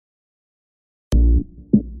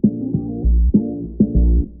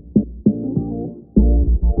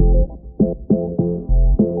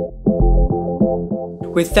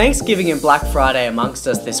With Thanksgiving and Black Friday amongst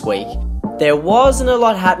us this week, there wasn't a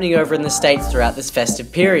lot happening over in the States throughout this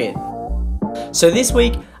festive period. So this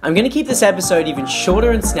week, I'm going to keep this episode even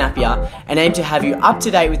shorter and snappier and aim to have you up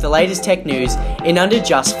to date with the latest tech news in under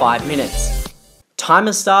just 5 minutes.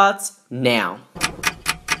 Timer starts now.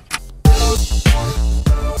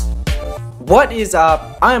 What is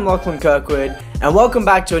up? I am Lachlan Kirkwood and welcome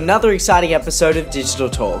back to another exciting episode of Digital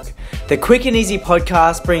Talk, the quick and easy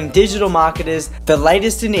podcast bringing digital marketers the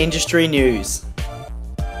latest in industry news.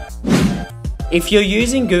 If you're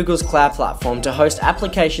using Google's cloud platform to host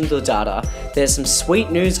applications or data, there's some sweet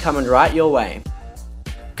news coming right your way.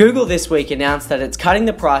 Google this week announced that it's cutting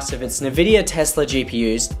the price of its NVIDIA Tesla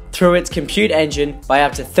GPUs through its compute engine by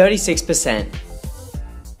up to 36%.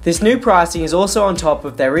 This new pricing is also on top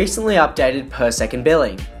of their recently updated per-second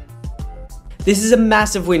billing. This is a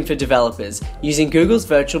massive win for developers using Google's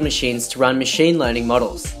virtual machines to run machine learning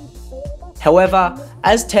models. However,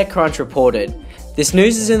 as TechCrunch reported, this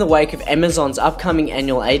news is in the wake of Amazon's upcoming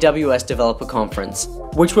annual AWS Developer Conference,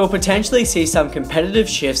 which will potentially see some competitive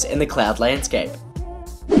shifts in the cloud landscape.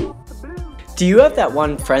 Do you have that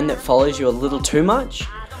one friend that follows you a little too much?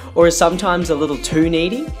 Or is sometimes a little too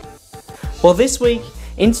needy? Well, this week,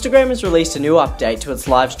 Instagram has released a new update to its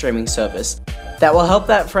live streaming service that will help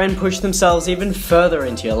that friend push themselves even further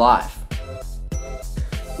into your life.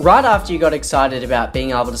 Right after you got excited about being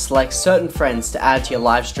able to select certain friends to add to your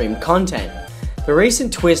live stream content, the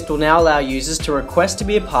recent twist will now allow users to request to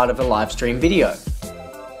be a part of a live stream video.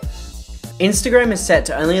 Instagram is set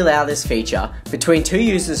to only allow this feature between two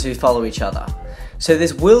users who follow each other, so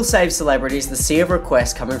this will save celebrities the sea of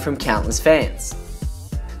requests coming from countless fans.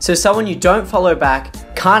 So someone you don't follow back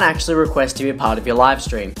can't actually request to be a part of your live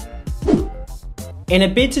stream. In a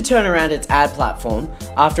bid to turn around its ad platform,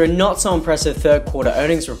 after a not so impressive third quarter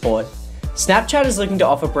earnings report, Snapchat is looking to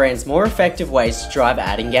offer brands more effective ways to drive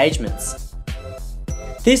ad engagements.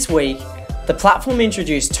 This week, the platform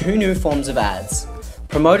introduced two new forms of ads: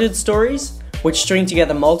 promoted stories, which string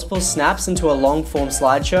together multiple snaps into a long-form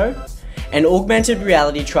slideshow, and augmented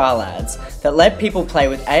reality trial ads that let people play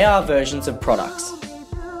with AR versions of products.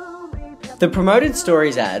 The promoted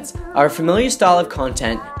stories ads are a familiar style of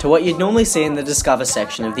content to what you'd normally see in the Discover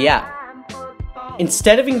section of the app.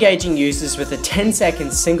 Instead of engaging users with a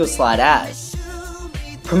 10-second single slide ad,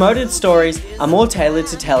 promoted stories are more tailored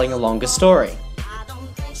to telling a longer story.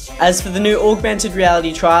 As for the new augmented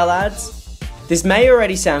reality trial ads, this may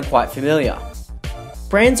already sound quite familiar.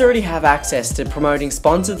 Brands already have access to promoting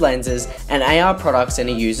sponsored lenses and AR products in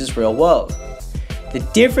a user's real world. The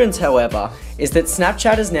difference, however, is that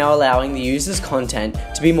Snapchat is now allowing the user's content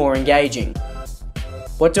to be more engaging.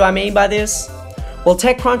 What do I mean by this? Well,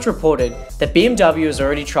 TechCrunch reported that BMW has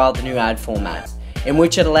already trialled the new ad format, in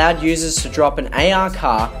which it allowed users to drop an AR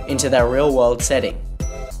car into their real-world setting.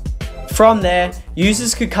 From there,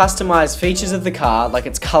 users could customize features of the car, like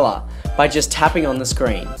its color, by just tapping on the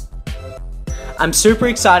screen. I'm super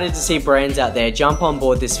excited to see brands out there jump on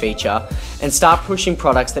board this feature and start pushing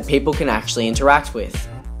products that people can actually interact with.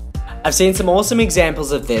 I've seen some awesome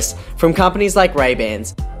examples of this from companies like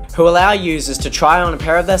Ray-Bans, who allow users to try on a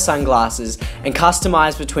pair of their sunglasses and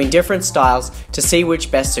customize between different styles to see which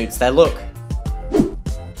best suits their look.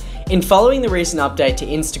 In following the recent update to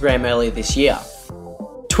Instagram earlier this year,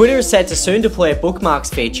 Twitter is set to soon deploy a bookmarks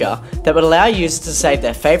feature that would allow users to save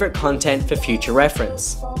their favorite content for future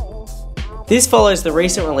reference. This follows the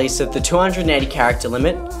recent release of the 280 character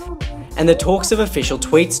limit and the talks of official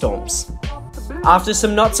tweet storms. After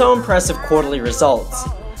some not so impressive quarterly results,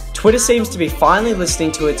 Twitter seems to be finally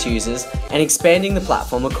listening to its users and expanding the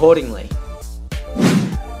platform accordingly.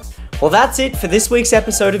 Well, that's it for this week's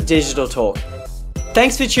episode of Digital Talk.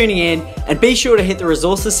 Thanks for tuning in, and be sure to hit the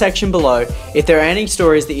resources section below if there are any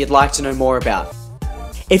stories that you'd like to know more about.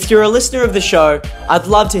 If you're a listener of the show, I'd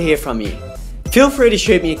love to hear from you. Feel free to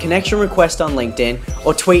shoot me a connection request on LinkedIn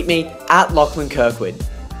or tweet me at Lachlan Kirkwood.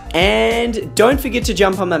 And don't forget to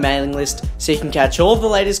jump on my mailing list so you can catch all the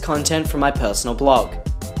latest content from my personal blog.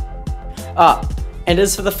 And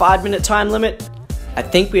as for the 5-minute time limit, I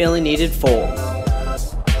think we only needed 4.